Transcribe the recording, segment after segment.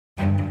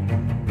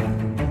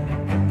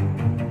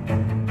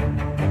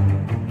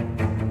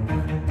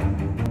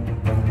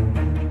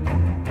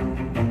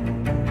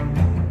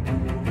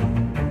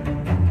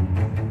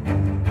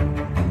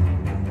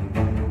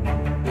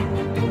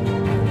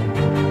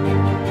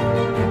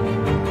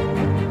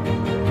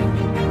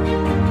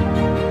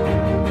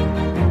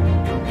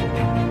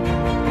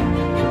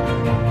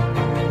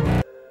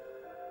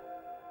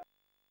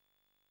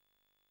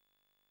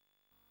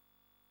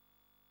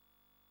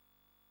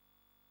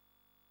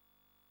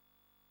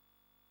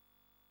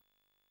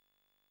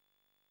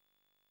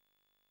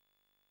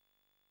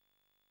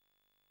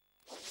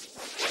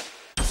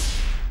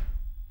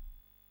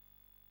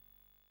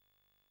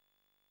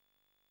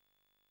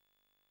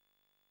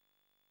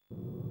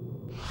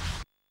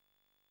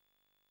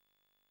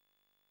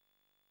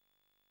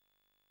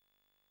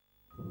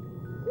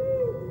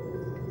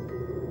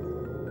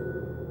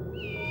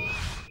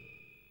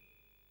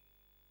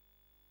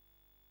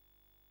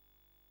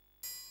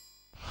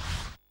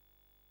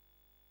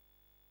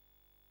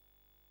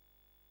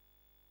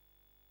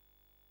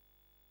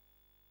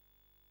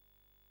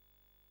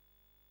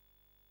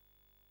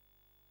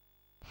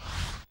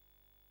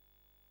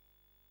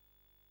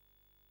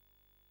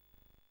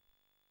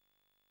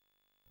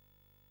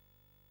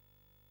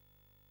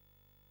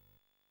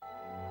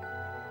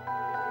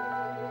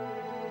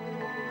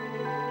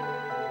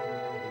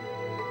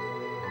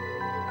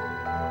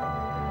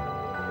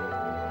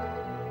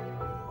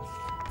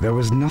There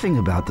was nothing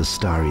about the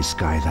starry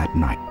sky that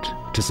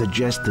night to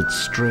suggest that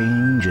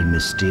strange and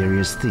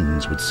mysterious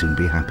things would soon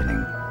be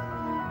happening.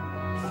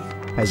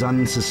 As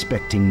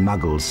unsuspecting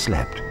muggles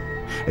slept,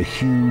 a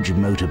huge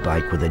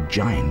motorbike with a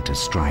giant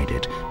astride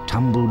it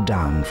tumbled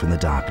down from the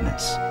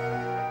darkness.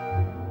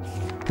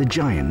 The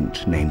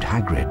giant, named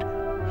Hagrid,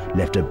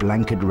 left a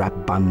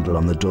blanket-wrapped bundle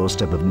on the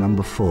doorstep of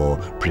number 4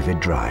 Privet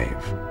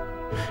Drive.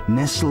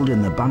 Nestled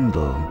in the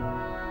bundle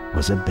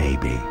was a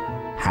baby,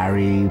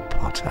 Harry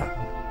Potter,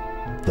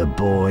 the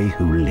boy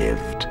who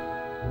lived.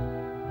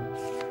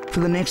 For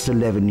the next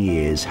 11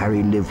 years,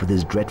 Harry lived with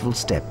his dreadful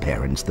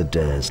step-parents, the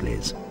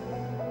Dursleys,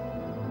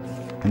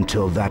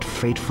 until that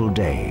fateful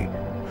day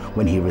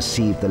when he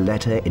received the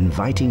letter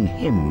inviting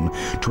him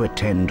to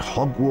attend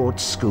Hogwarts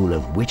School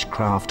of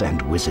Witchcraft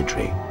and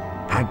Wizardry.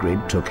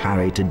 Hagrid took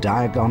Harry to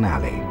Diagon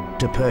Alley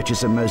to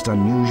purchase a most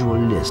unusual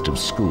list of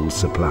school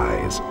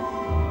supplies.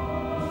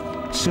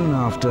 Soon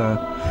after,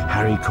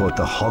 Harry caught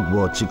the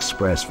Hogwarts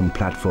Express from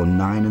platform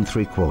 9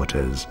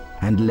 3/4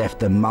 and left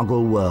the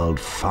Muggle world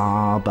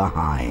far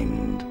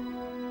behind.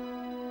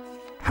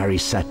 Harry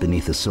sat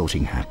beneath a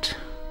sorting hat,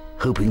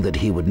 hoping that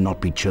he would not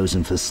be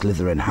chosen for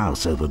Slytherin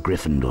House over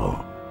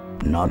Gryffindor.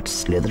 "Not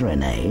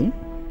Slytherin, eh?"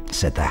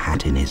 said the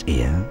hat in his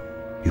ear.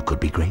 "You could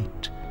be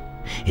great.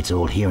 It's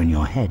all here in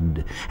your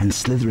head, and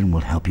Slytherin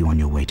will help you on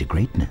your way to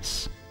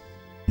greatness."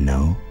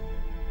 "No?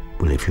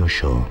 Well, if you're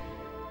sure,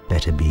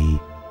 better be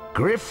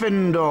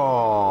Gryffindor!"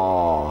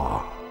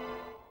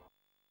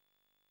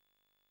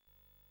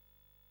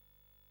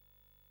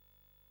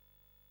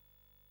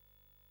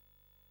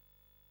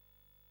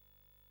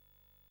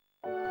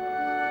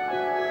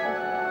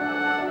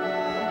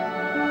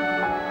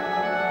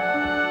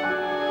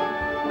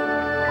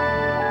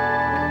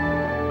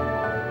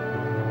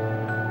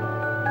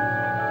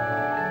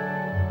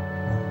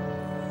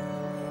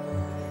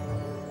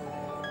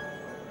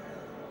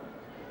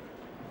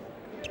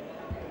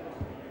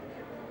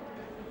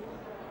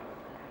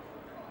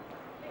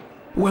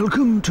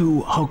 Welcome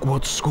to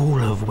Hogwarts School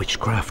of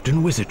Witchcraft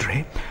and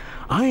Wizardry.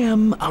 I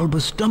am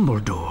Albus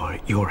Dumbledore,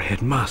 your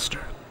headmaster.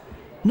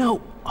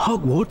 Now,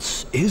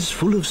 Hogwarts is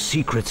full of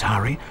secrets,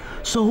 Harry,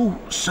 so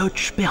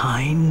search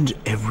behind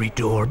every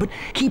door. But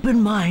keep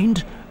in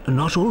mind,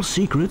 not all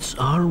secrets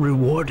are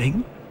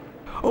rewarding.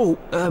 Oh,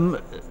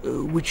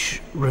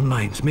 which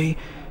reminds me,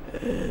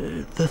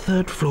 the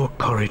third-floor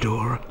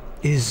corridor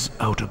is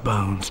out of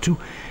bounds to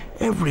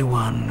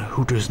everyone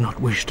who does not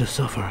wish to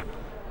suffer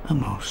a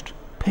most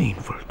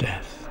painful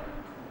death.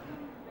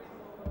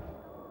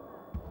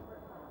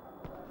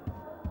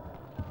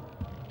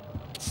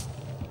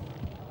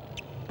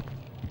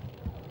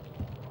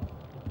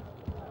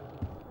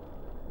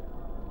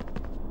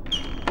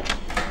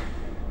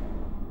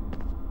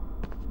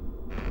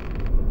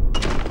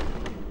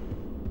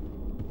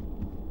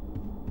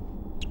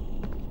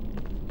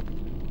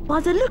 By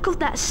the look of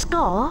that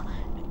scar,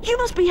 you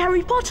must be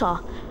Harry Potter.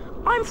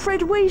 I'm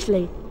Fred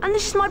Weasley, and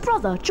this is my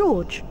brother,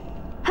 George.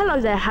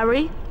 Hello there,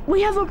 Harry.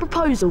 We have a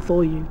proposal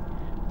for you.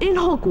 In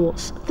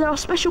Hogwarts, there are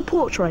special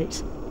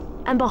portraits,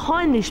 and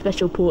behind these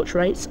special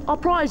portraits are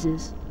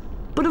prizes.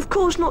 But of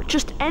course, not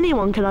just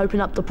anyone can open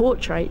up the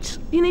portraits.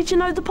 You need to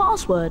know the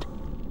password.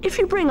 If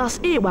you bring us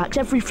earwax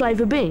every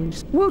flavour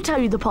beans, we'll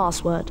tell you the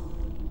password.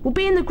 We'll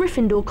be in the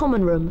Gryffindor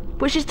common room,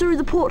 which is through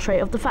the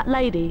portrait of the fat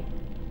lady.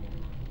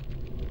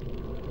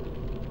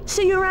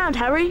 See you around,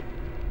 Harry.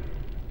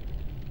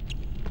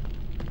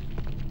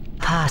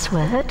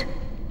 Password?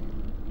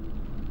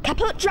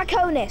 Caput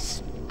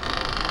Draconis.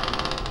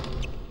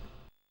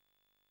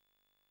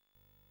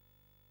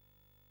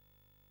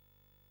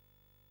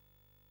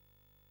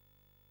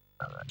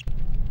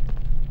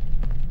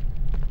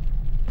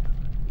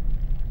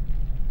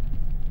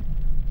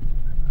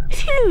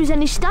 If you lose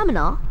any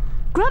stamina,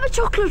 grab a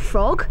chocolate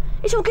frog.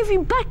 It'll give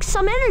you back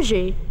some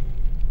energy.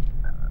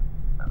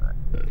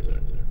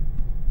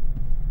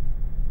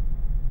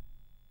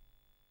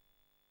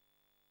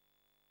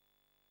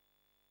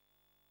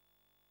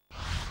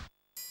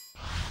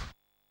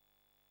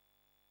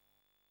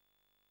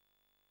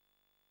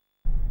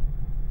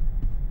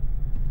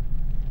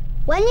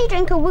 When you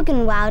drink a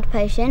Wiggenweld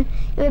potion,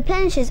 it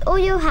replenishes all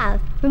you'll have.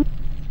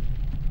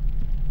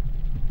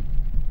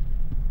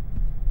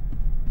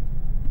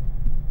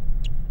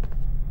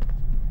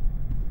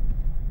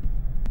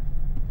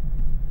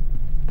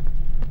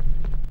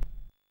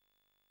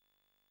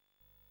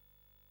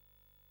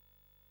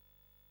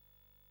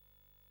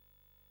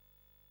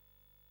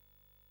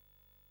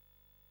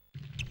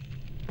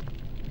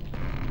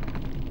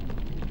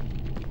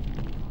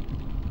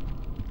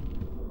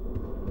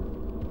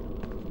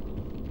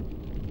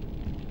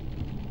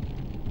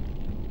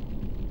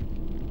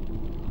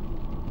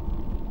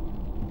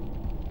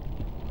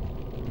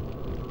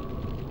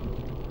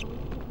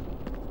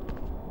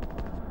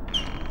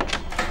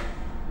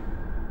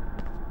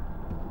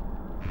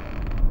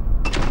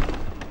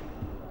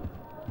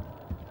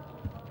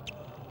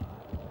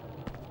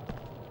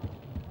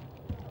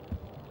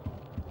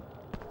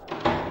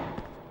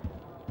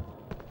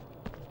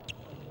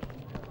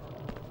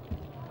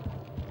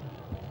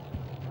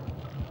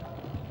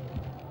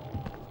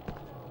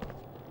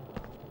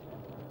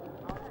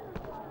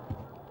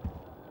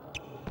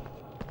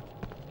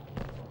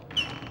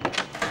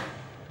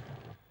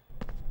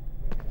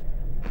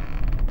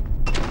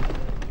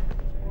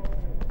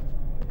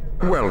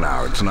 Well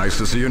now, it's nice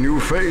to see a new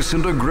face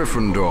and a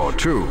Gryffindor,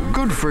 too.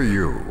 Good for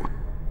you.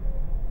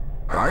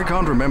 I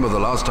can't remember the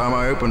last time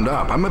I opened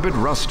up. I'm a bit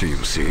rusty,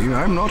 you see.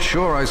 I'm not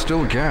sure I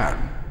still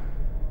can.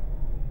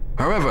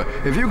 However,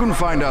 if you can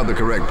find out the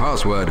correct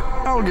password,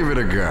 I'll give it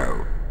a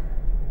go.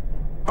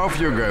 Off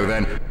you go,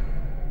 then.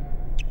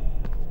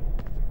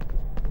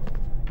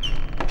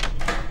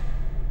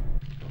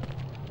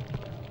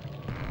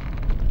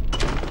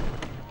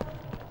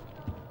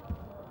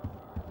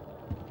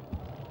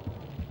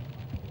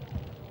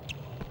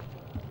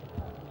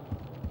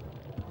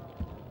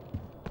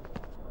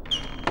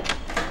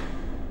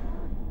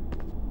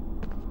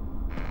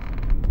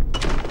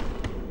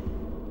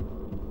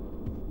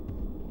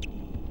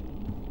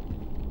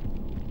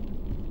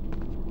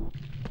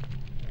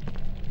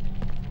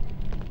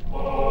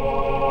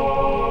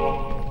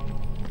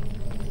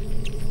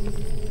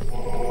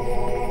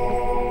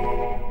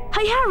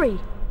 Hey Harry,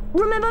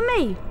 remember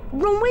me,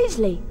 Ron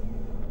Weasley?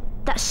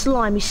 That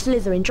slimy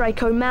Slytherin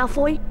Draco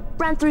Malfoy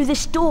ran through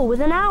this door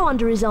with an owl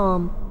under his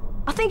arm.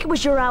 I think it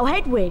was your owl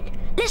Hedwig.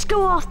 Let's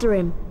go after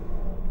him.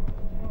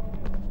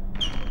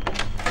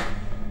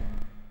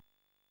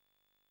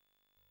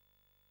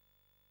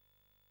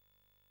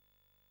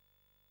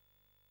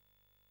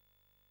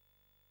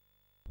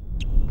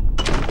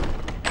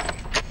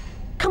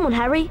 Come on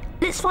Harry,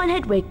 let's find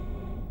Hedwig.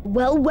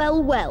 Well,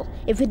 well, well,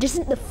 if it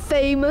isn't the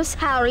famous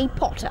Harry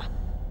Potter.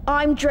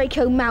 I'm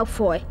Draco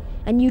Malfoy,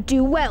 and you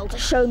do well to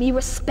show me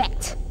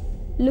respect.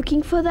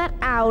 Looking for that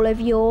owl of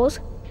yours?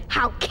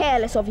 How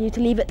careless of you to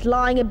leave it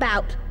lying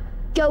about.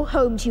 Go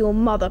home to your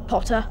mother,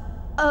 Potter.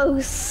 Oh,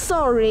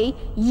 sorry,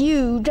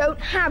 you don't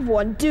have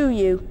one, do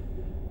you?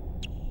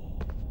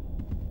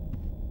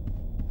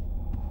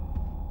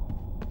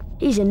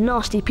 He's a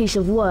nasty piece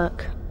of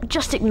work.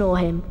 Just ignore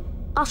him.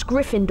 Us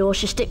Gryffindors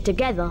should stick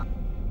together.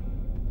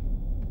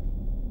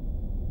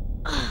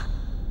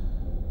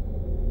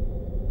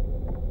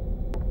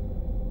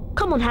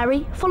 Come on,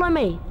 Harry, follow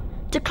me.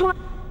 Decline.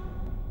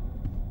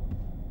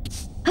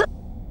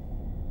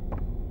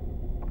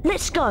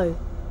 Let's go.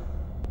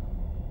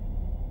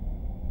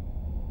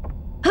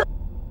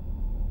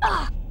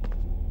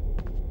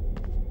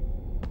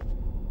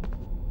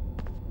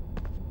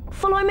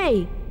 Follow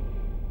me.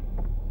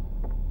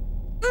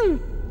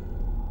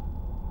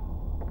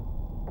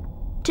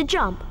 To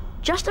jump,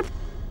 just a...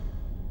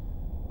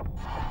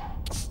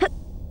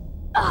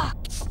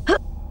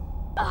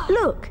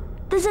 Look,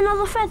 there's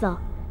another feather.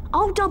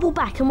 I'll double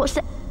back and watch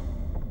the...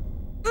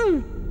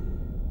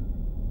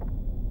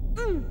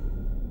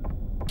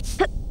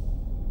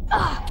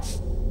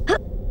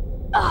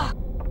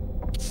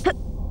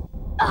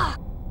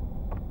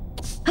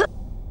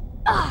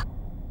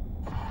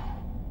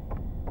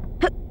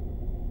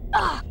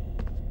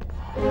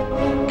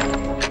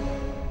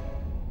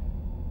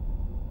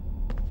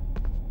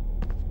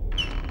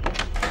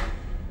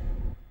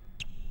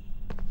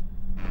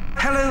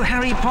 Hello,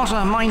 Harry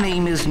Potter. My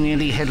name is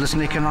Nearly Headless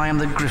Nick, and I am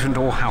the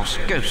Gryffindor House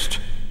Ghost.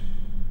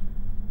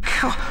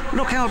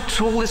 Look how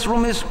tall this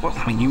room is. Well,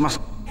 I mean, you must...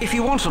 If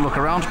you want to look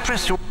around,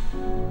 press your...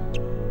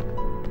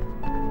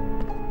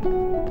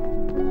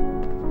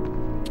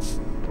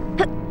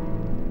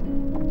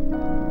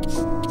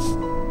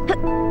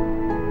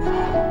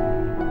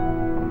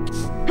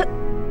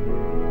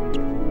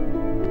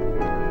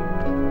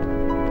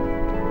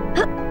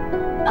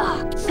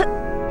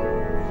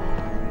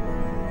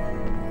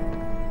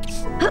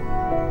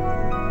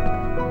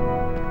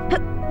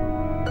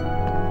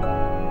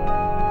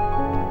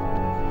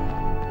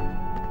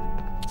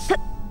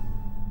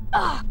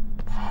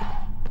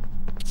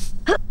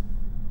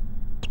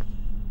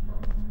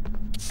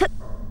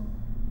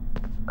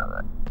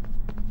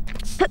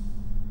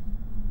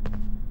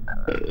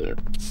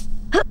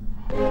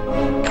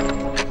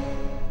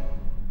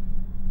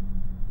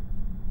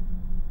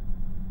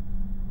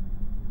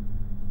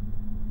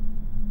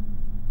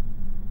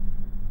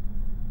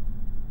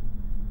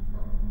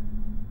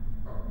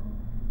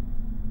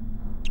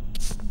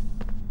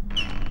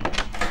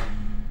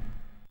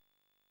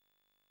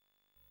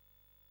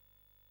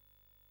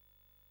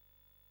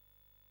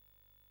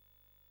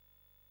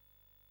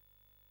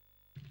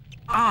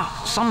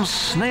 Some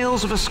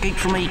snails have escaped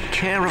from a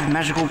care of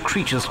magical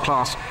creatures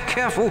class.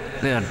 Careful,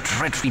 they're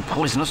dreadfully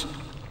poisonous.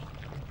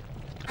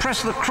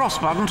 Press the cross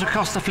button to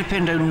cast the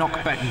Flipendo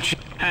knockback,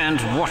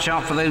 and watch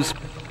out for those...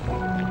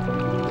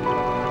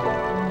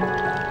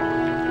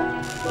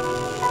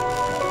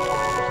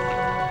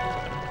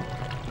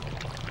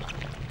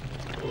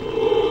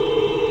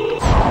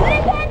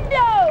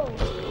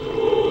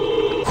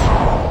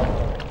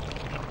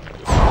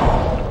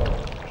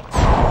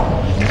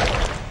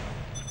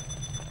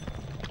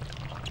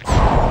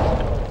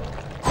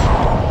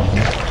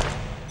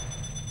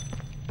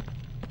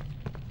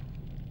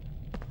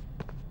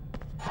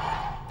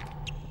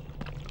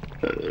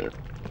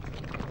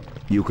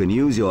 You can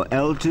use your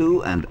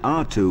L2 and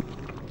R2.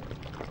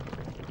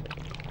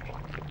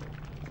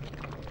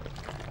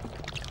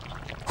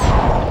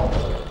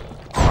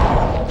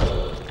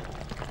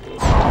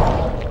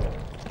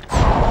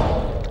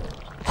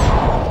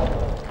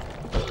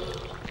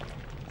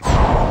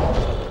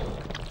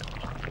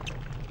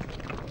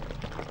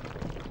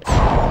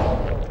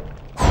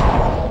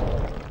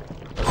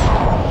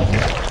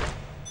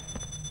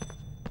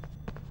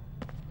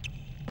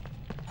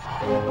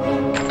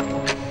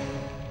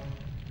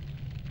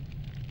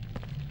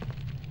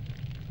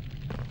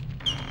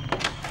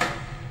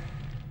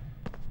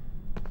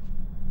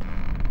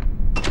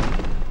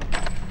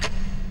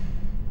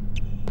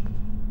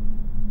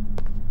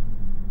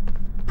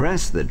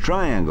 Press the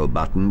triangle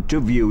button to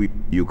view.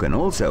 You can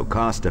also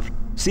cast a...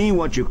 See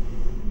what you...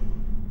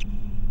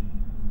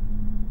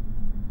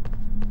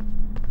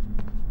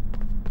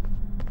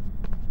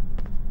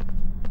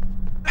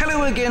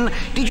 Hello again.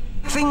 Did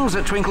you... Things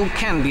at Twinkle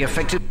can be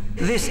affected.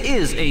 This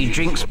is a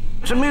jinx.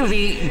 To move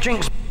the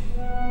jinx...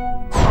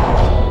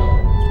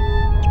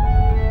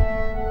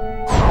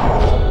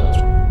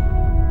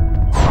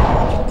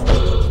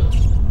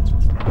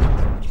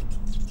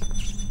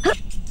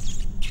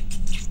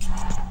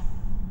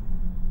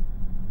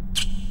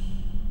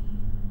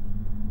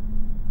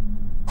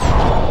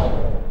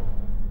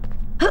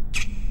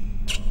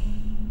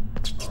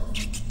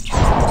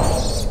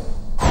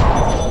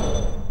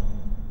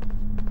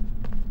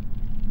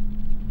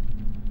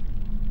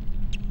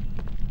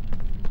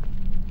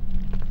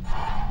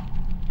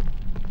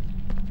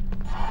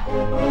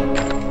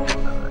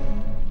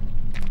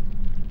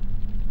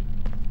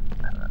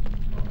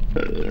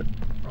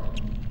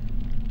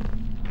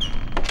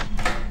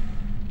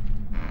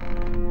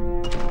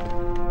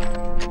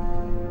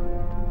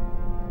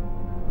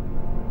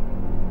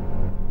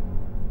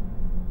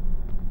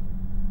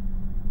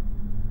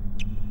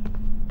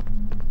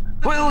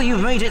 Well,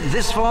 you've made it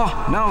this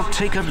far. Now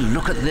take a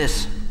look at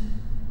this.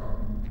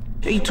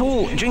 A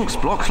tall jinx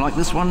block like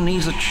this one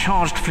needs a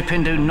charged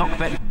flipendo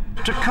knockback.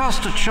 To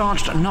cast a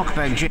charged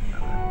knockback jinx...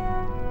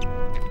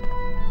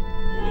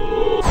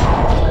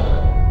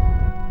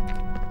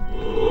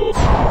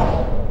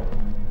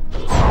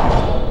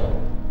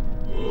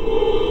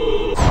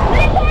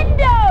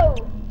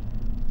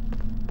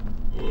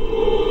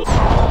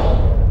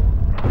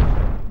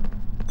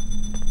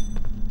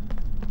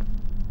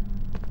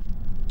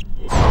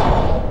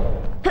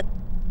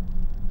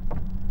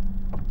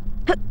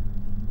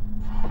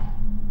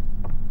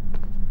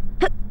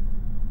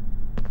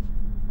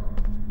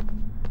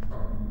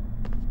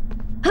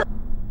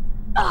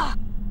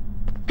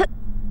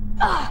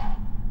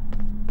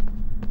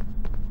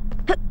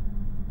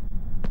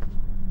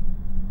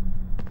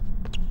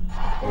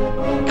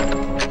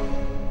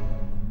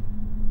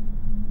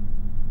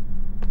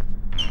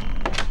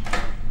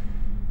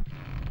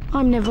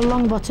 I'm Neville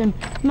Longbottom.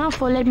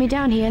 Malfoy led me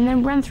down here and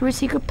then ran through a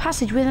secret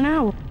passage with an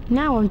owl.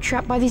 Now I'm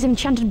trapped by these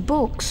enchanted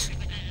books.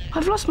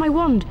 I've lost my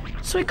wand,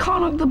 so I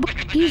can't lock the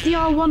book. Use the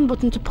R1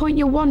 button to point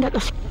your wand at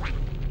the...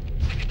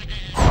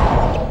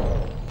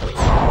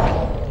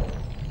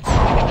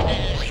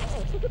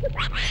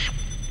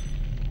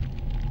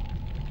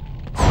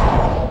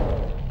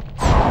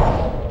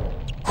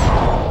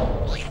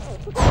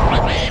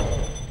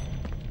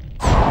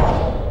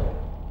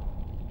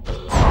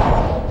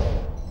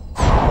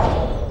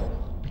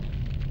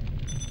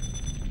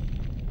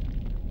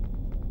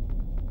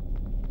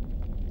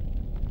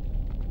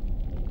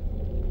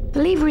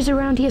 The lever is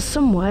around here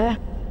somewhere.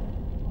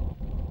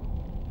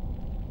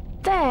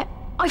 There!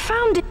 I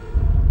found it!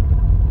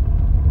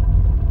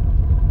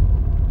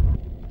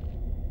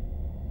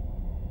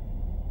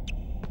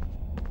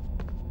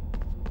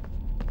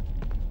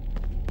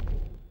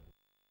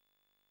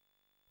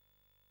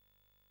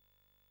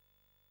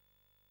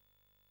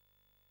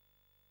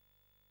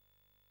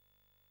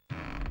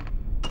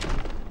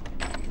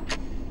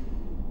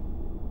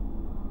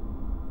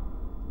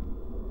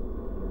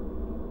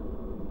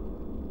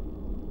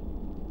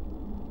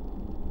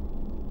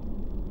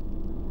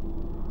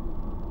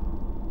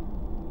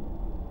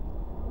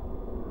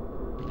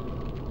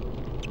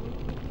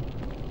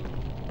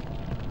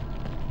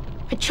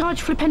 A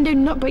charged flipendo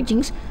knockback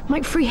jinx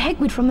might free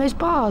Hegwood from those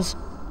bars.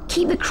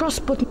 Keep the cross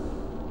button.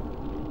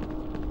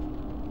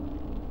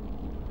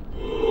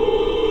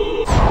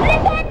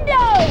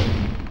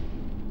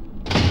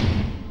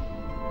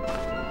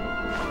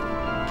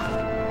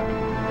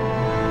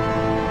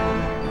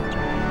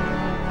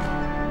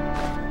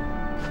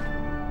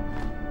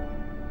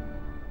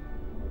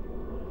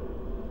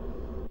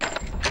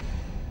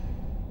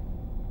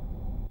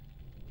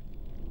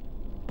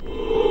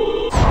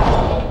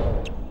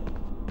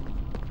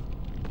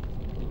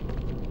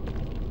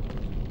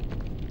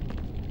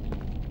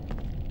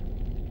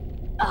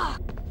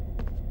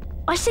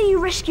 I see you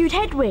rescued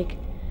Hedwig.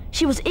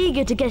 She was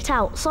eager to get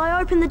out, so I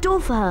opened the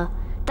door for her.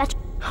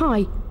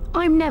 Hi,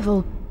 I'm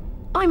Neville.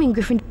 I'm in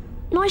Gryffindor.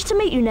 Nice to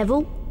meet you,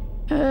 Neville.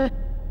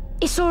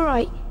 It's all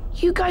right.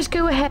 You guys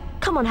go ahead.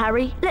 Come on,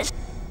 Harry. Let's...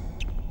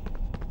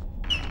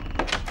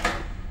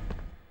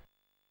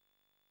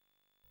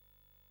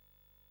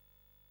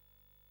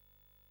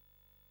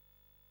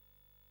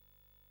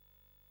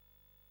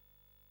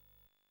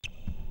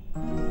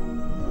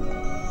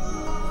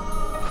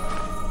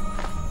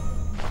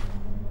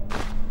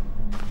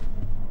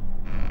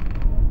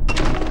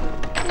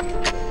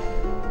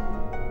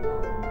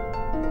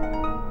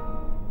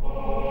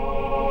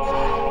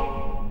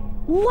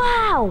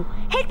 Wow!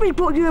 Hedwig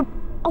brought you a...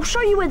 I'll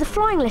show you where the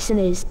flying lesson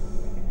is.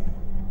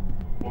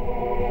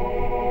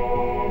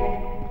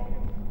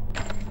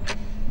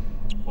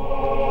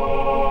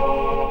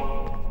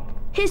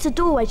 Here's the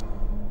doorway.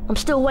 I'm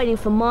still waiting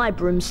for my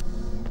brooms.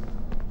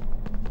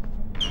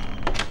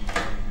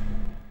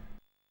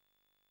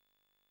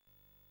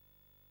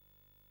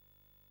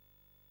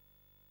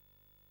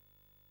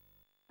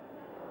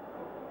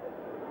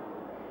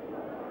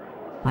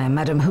 I am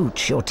Madam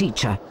Hooch, your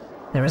teacher.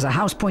 There is a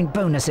house point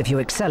bonus if you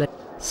excel it.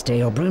 Steer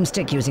your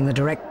broomstick using the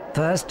direct.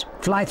 First,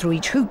 fly through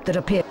each hoop that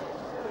appears.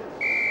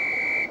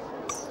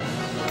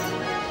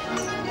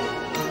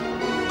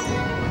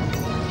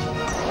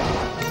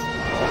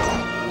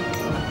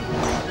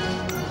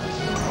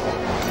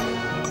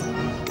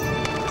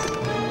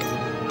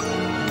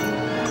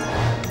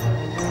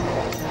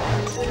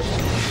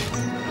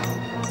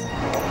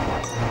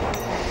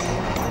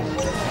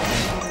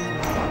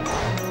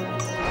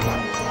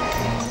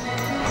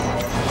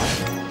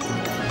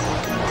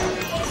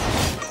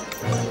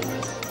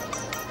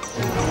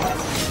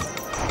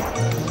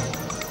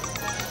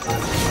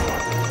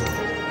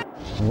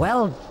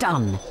 Well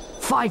done!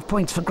 5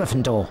 points for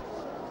Gryffindor.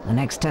 The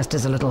next test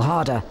is a little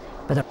harder,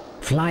 but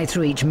fly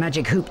through each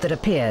magic hoop that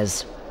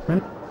appears.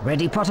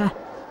 Ready, Potter?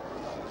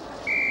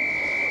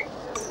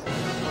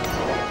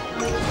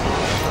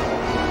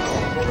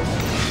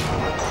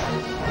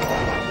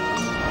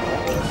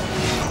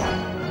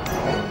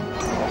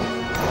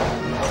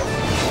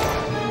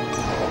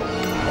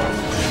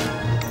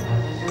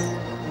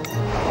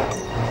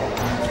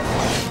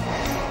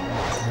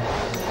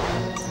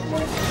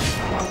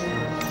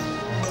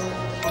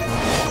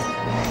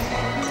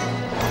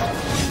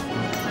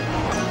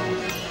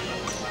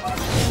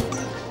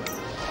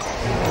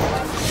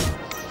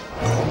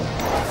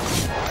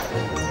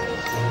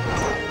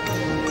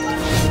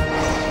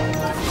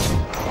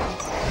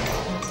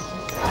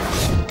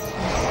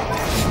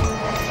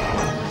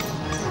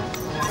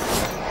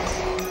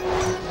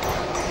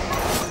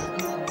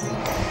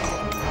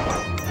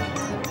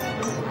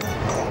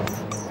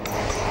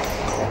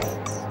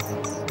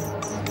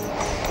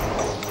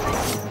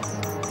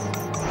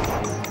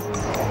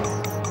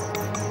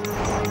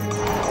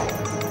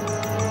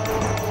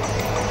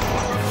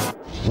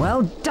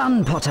 Well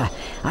done, Potter.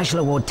 I shall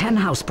award 10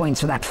 house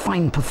points for that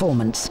fine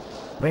performance.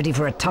 Ready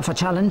for a tougher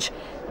challenge?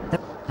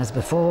 As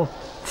before,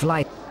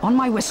 fly on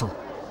my whistle.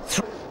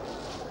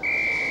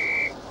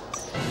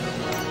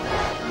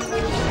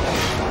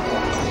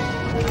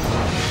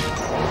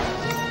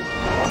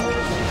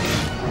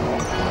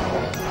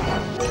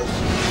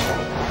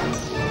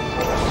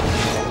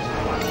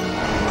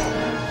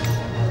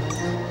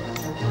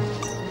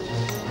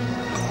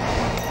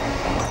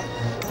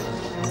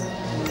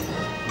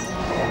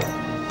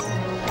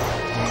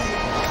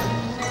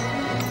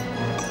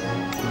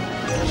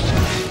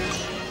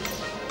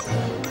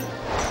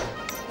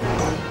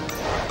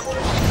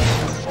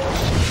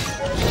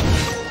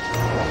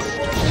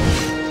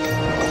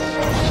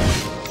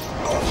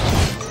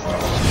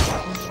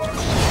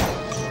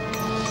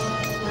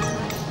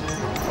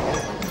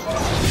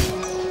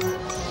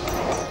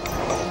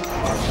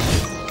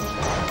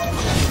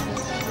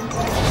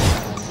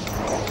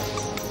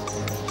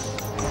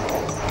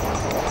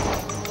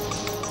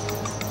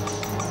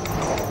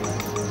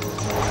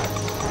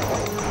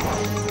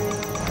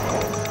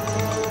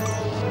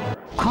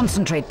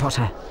 Concentrate,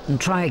 Potter,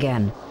 and try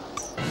again.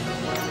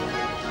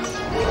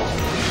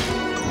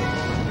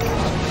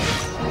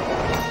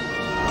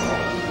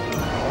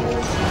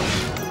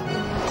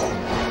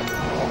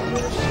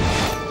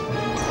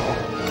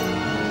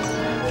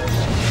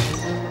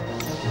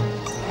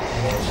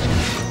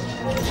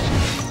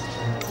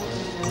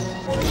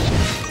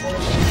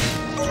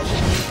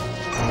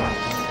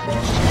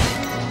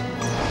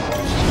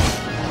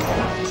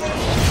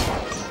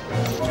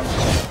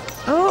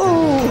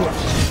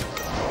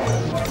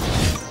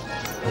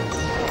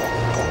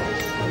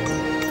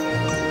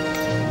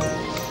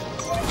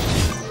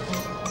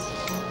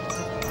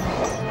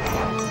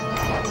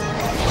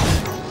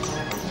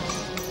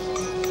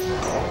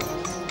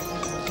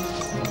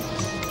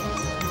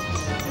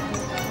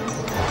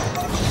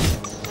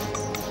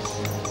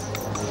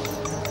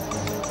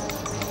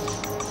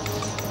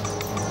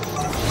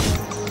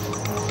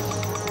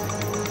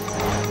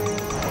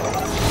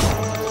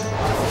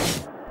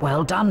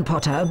 Well done,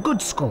 Potter. A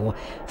good score.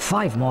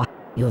 5 more.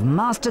 You have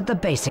mastered the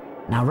basic.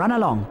 Now run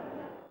along.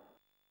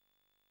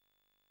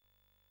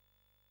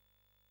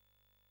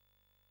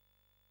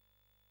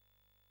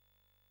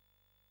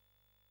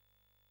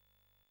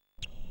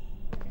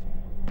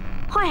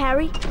 Hi,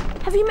 Harry.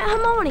 Have you met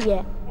Hermione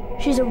yet?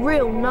 She's a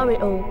real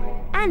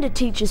know-it-all and a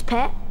teacher's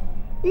pet.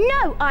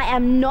 No, I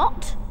am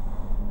not.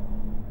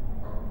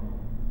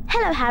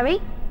 Hello,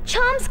 Harry.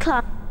 Charms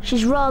class.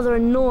 She's rather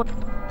annoying.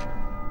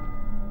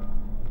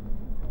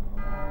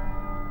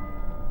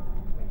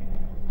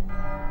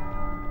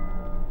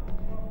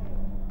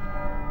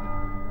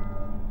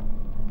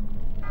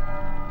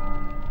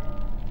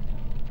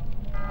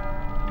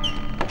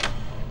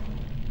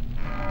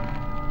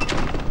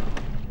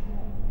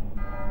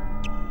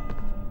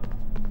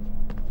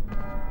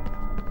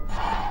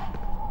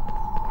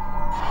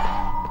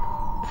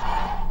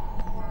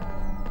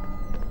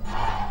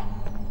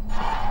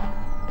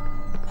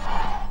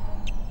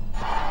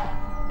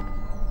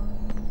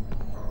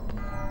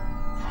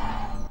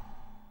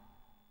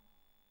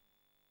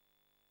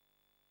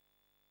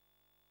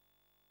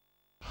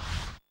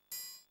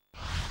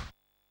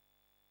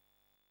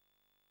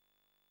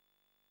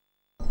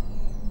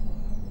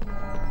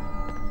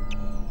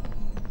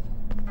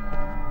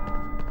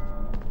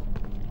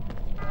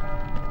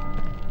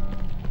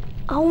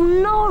 Oh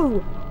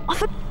no!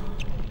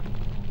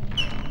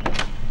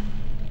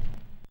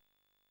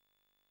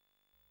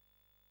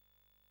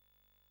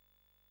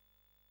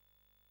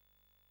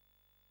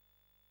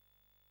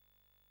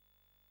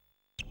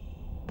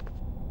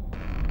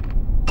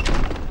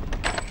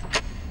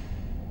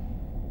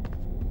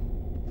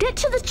 Get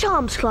to the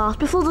charms class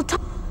before the time.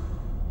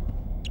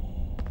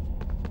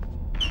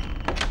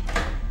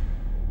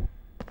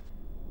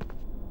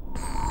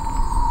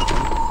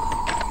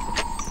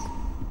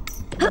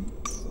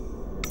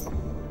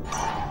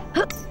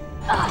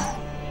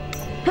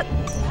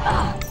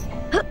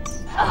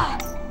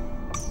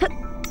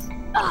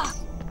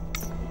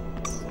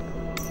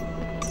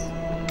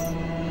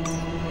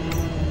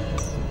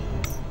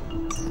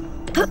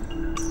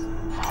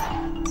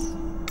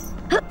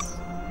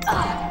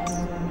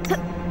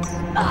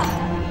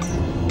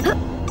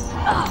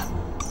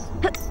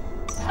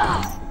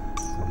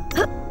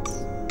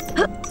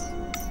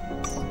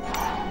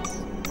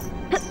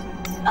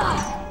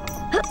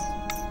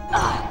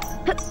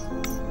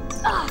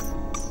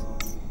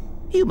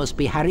 You must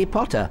be Harry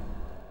Potter.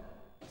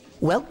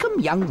 Welcome,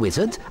 young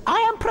wizards. I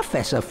am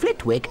Professor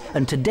Flitwick,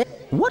 and today,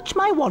 watch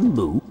my wand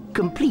move.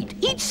 Complete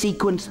each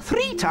sequence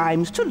 3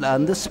 times to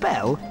learn the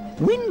spell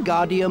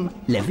Wingardium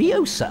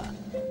Leviosa.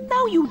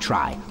 Now you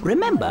try.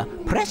 Remember,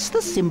 press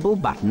the symbol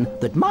button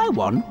that my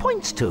wand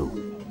points to.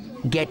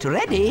 Get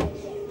ready.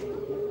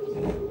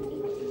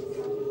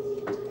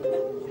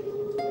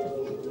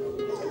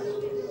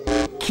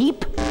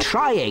 Keep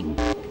trying.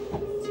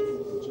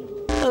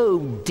 Oh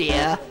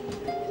dear.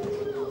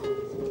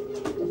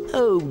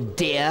 Oh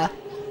dear.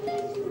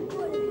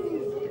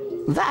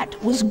 That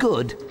was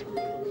good.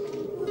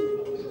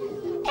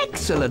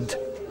 Excellent.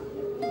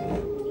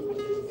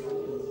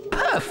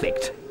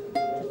 Perfect.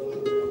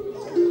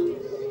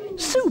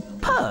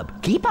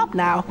 Superb. Keep up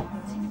now.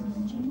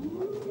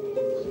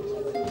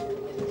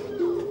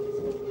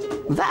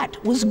 That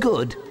was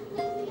good.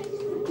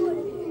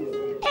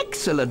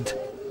 Excellent.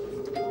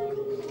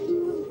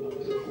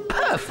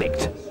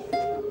 Perfect.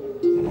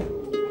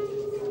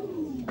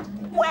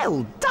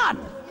 Well done.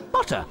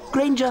 Potter,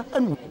 Granger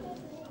and...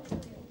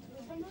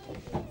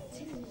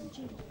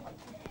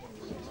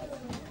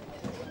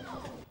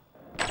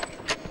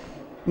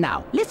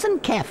 Now, listen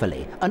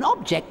carefully. An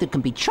object that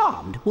can be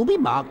charmed will be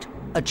marked.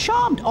 A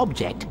charmed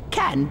object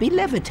can be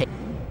levitated.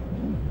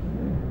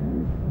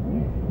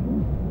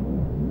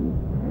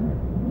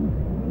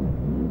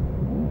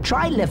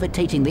 Try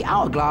levitating the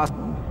hourglass.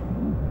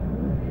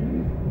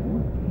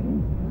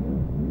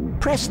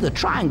 Press the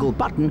triangle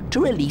button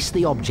to release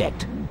the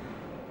object.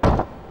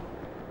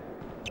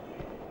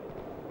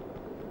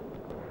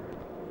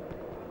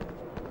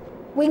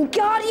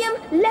 Wingardium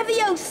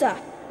Leviosa!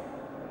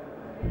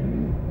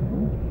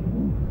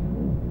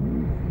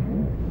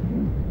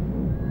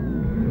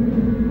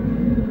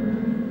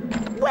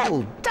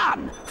 Well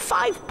done!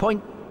 5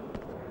 point...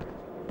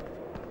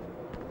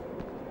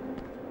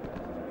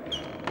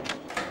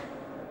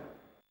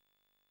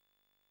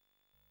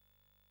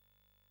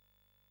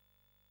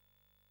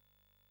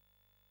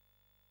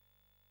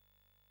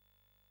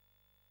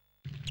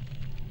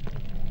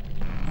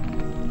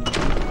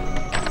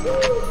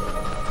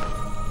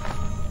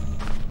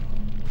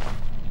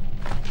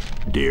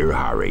 Dear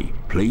Harry,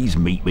 please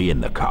meet me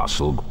in the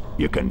castle.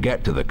 You can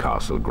get to the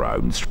castle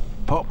grounds.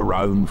 Pop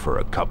round for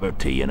a cup of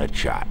tea and a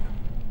chat.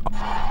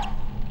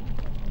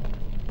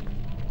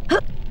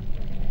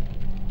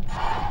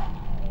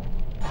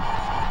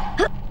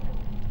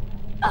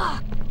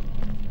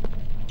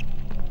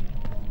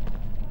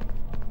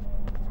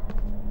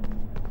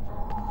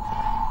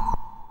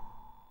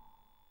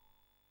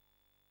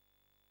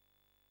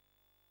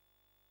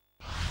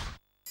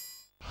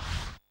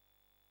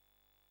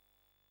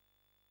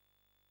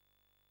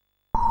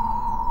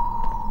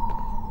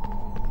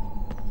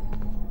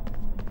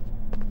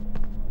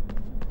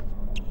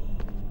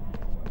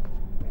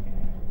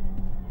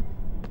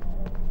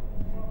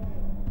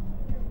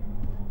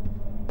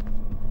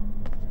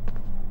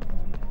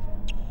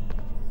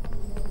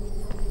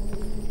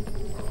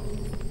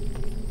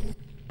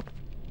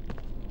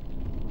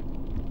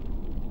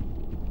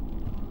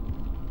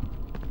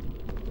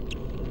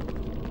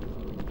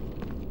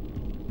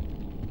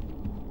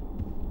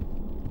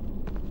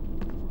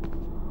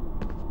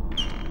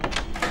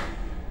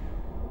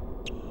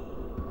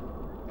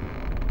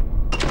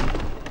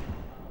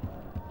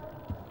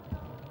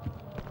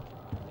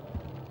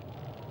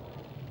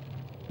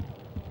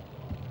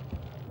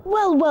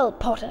 Well, well,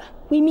 Potter,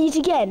 we meet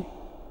again.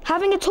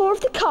 Having a tour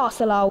of the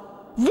castle,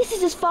 This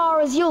is as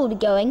far as you'll be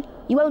going.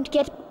 You won't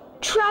get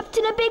trapped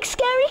in a big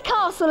scary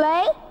castle,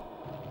 eh?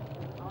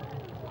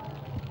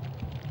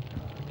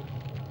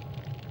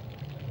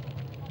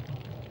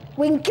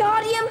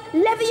 Wingardium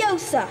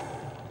Leviosa!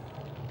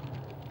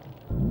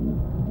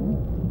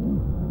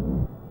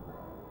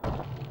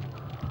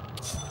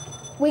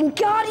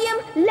 Wingardium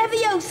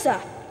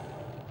Leviosa!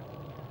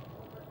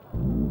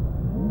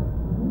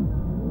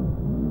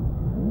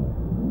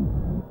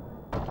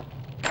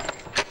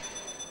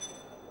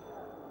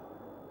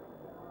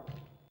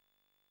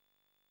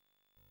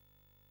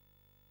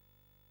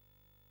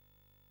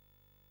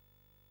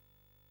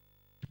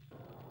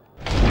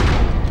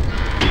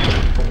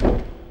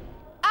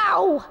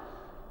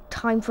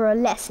 Time for a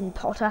lesson,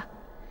 Potter.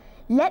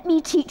 Let me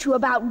teach you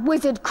about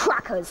wizard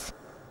crackers.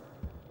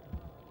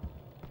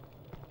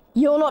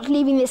 You're not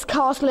leaving this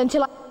castle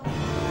until I...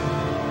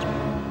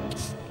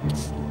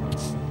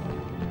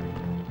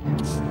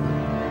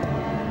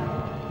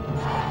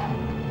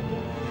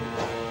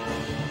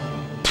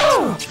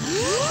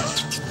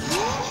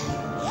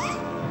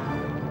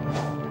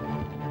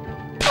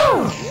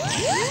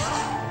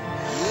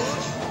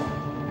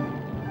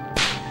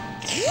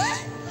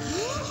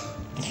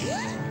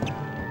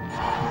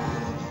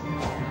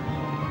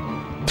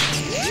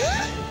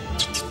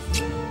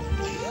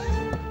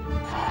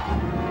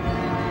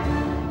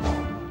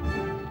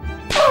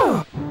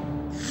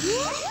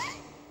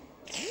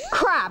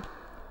 Crab,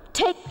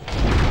 take...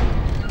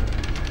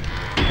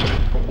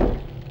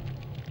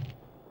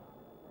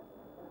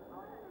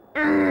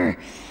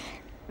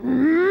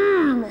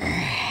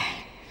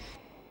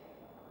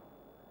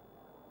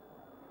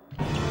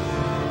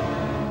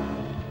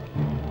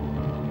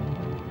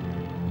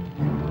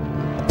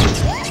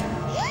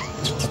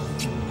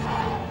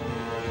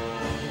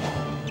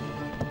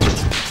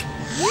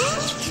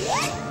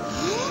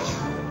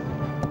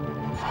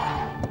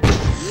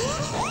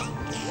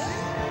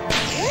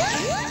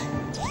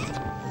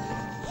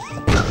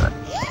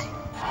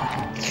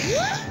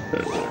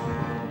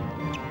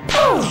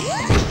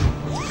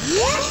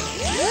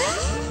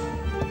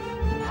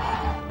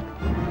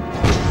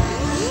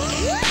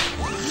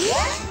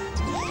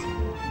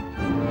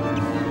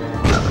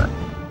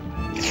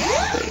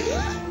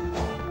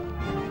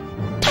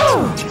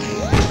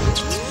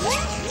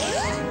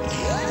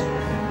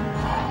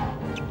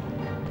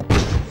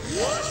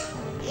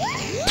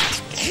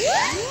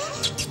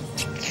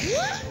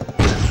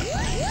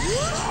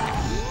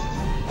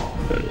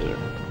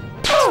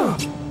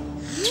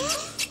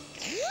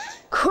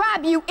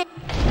 Crab, you...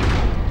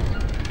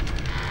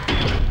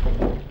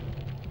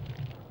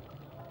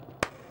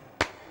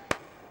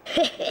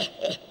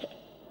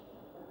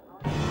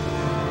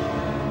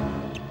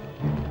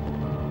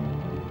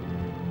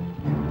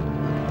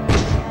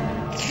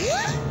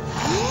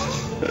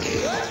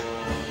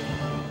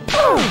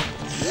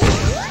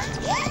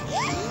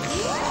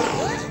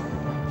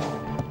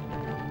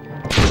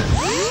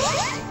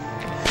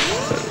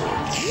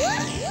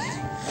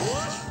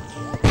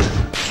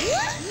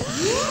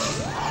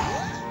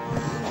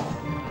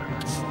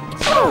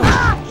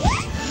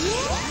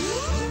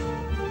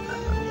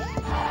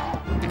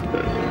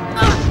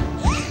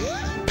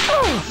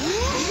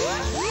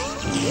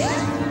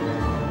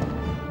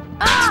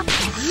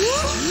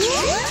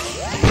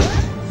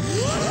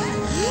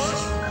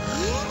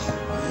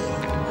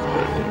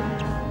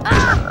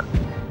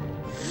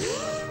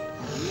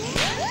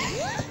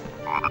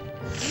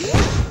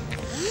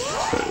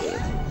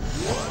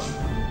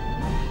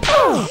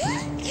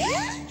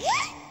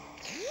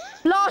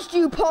 Blast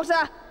you,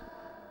 Potter!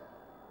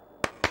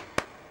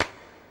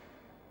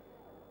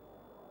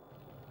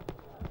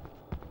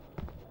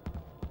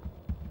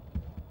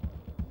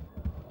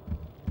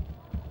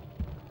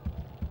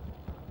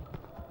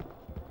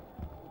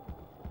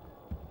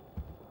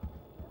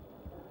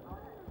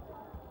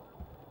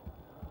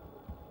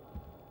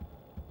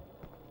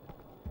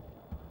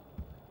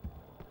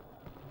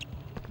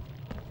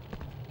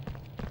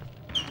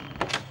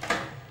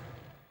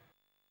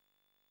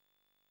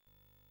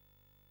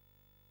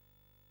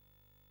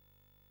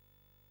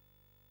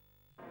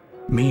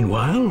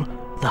 Meanwhile,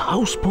 the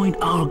House Point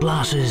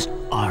hourglasses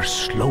are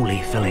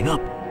slowly filling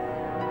up.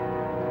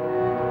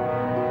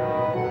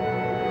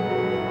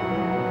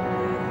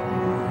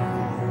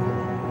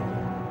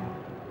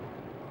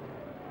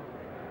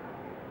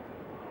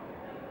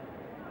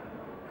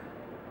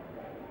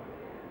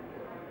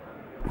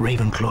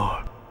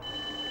 Ravenclaw.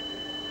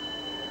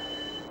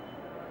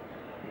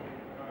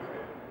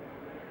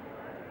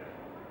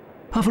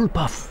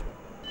 Hufflepuff.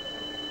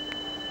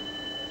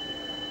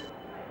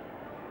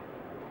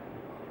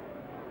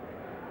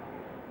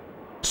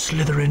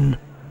 Slytherin.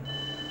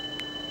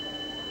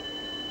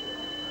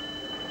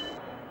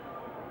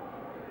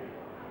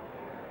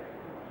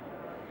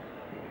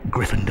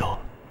 Gryffindor.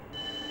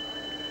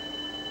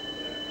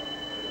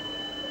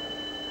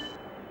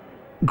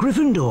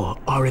 Gryffindor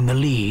are in the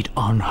lead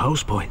on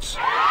house points.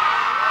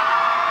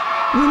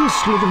 Will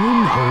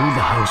Slytherin hold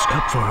the House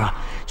Cup for a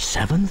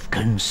 7th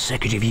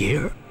consecutive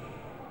year?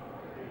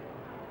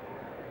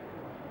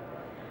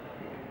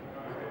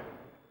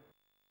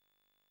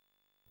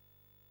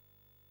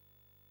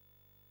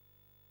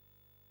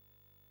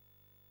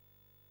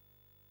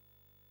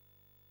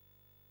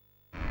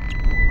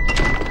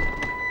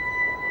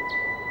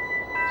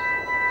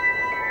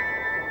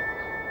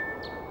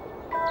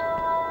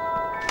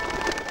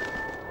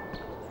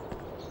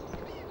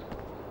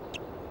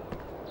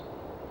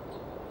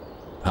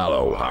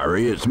 Hello,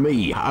 Harry, it's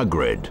me,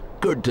 Hagrid.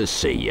 Good to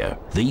see you.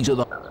 These are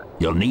the...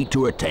 You'll need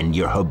to attend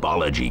your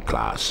herbology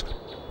class.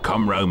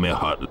 Come round my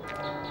hut.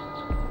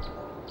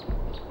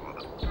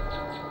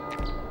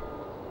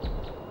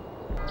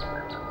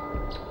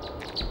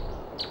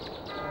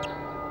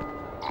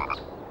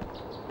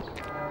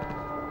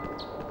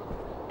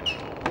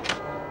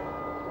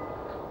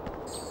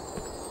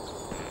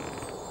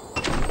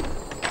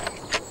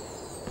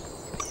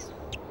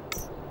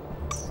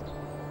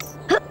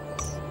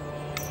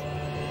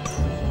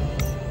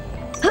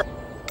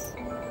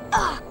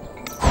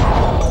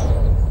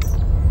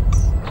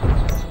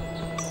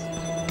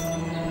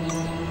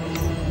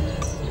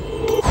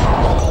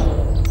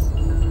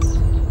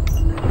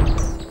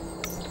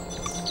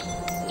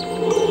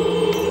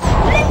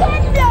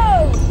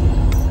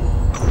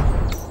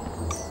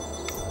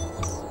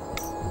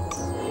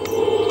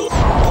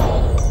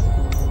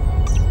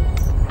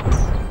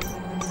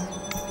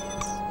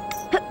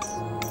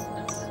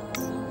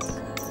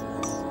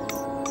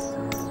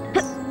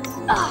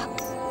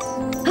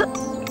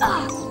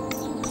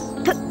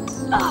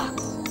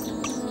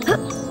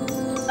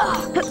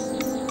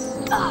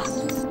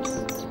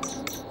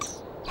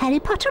 Harry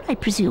Potter, I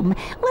presume.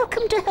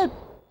 Welcome to her...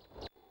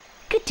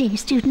 Good day,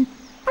 student.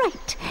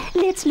 Right,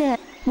 let's learn.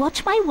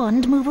 Watch my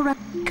wand move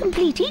around.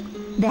 Completed.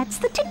 That's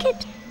the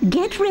ticket.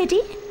 Get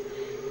ready.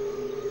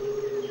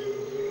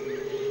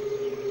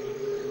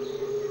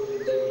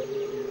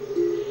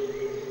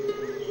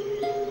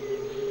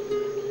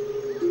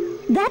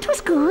 That was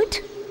good.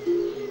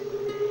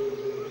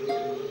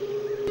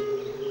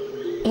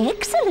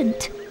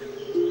 Excellent.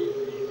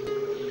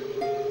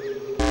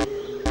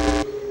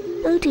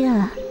 Oh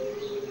dear.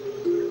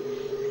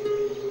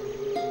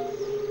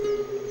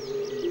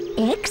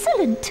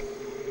 Excellent.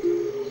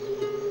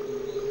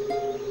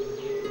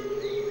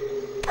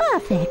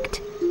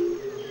 Perfect.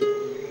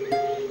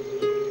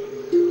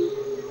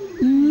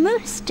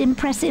 Most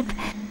impressive.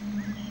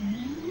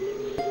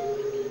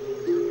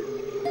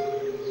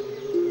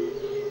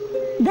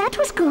 That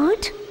was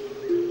good.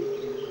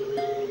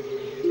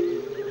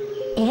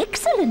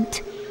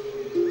 Excellent.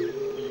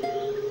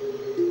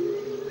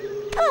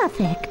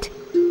 Perfect.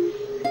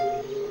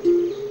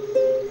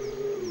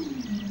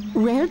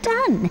 Well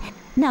done.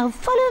 Now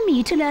follow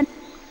me to learn.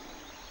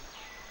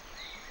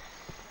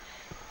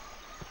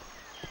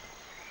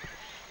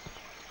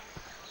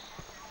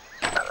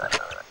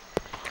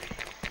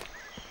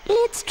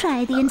 Let's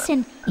try the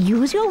incense.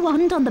 Use your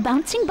wand on the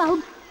bouncing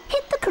bulb.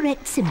 Hit the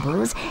correct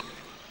symbols.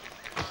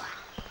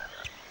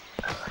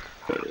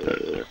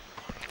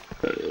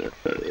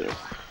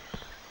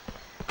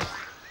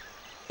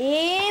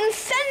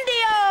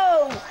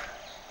 Incendio!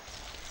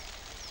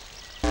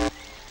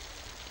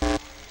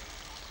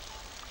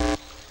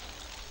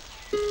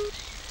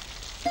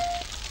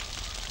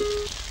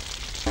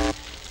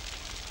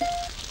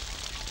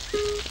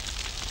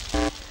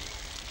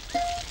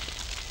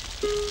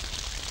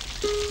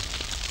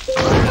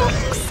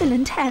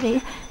 Excellent,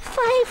 Harry.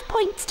 5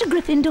 points to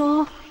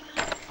Gryffindor.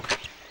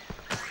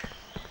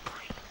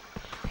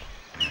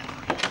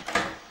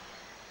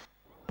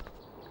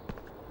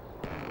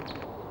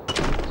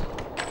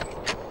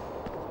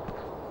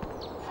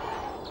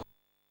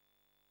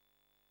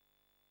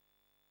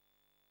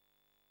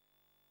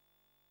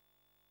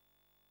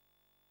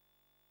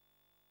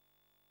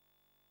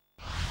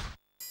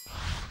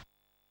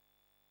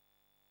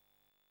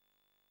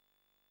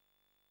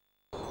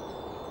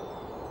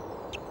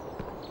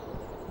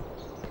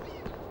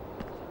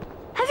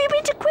 Have you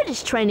been to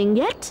Quidditch training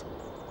yet?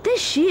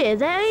 This year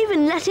they're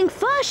even letting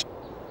first...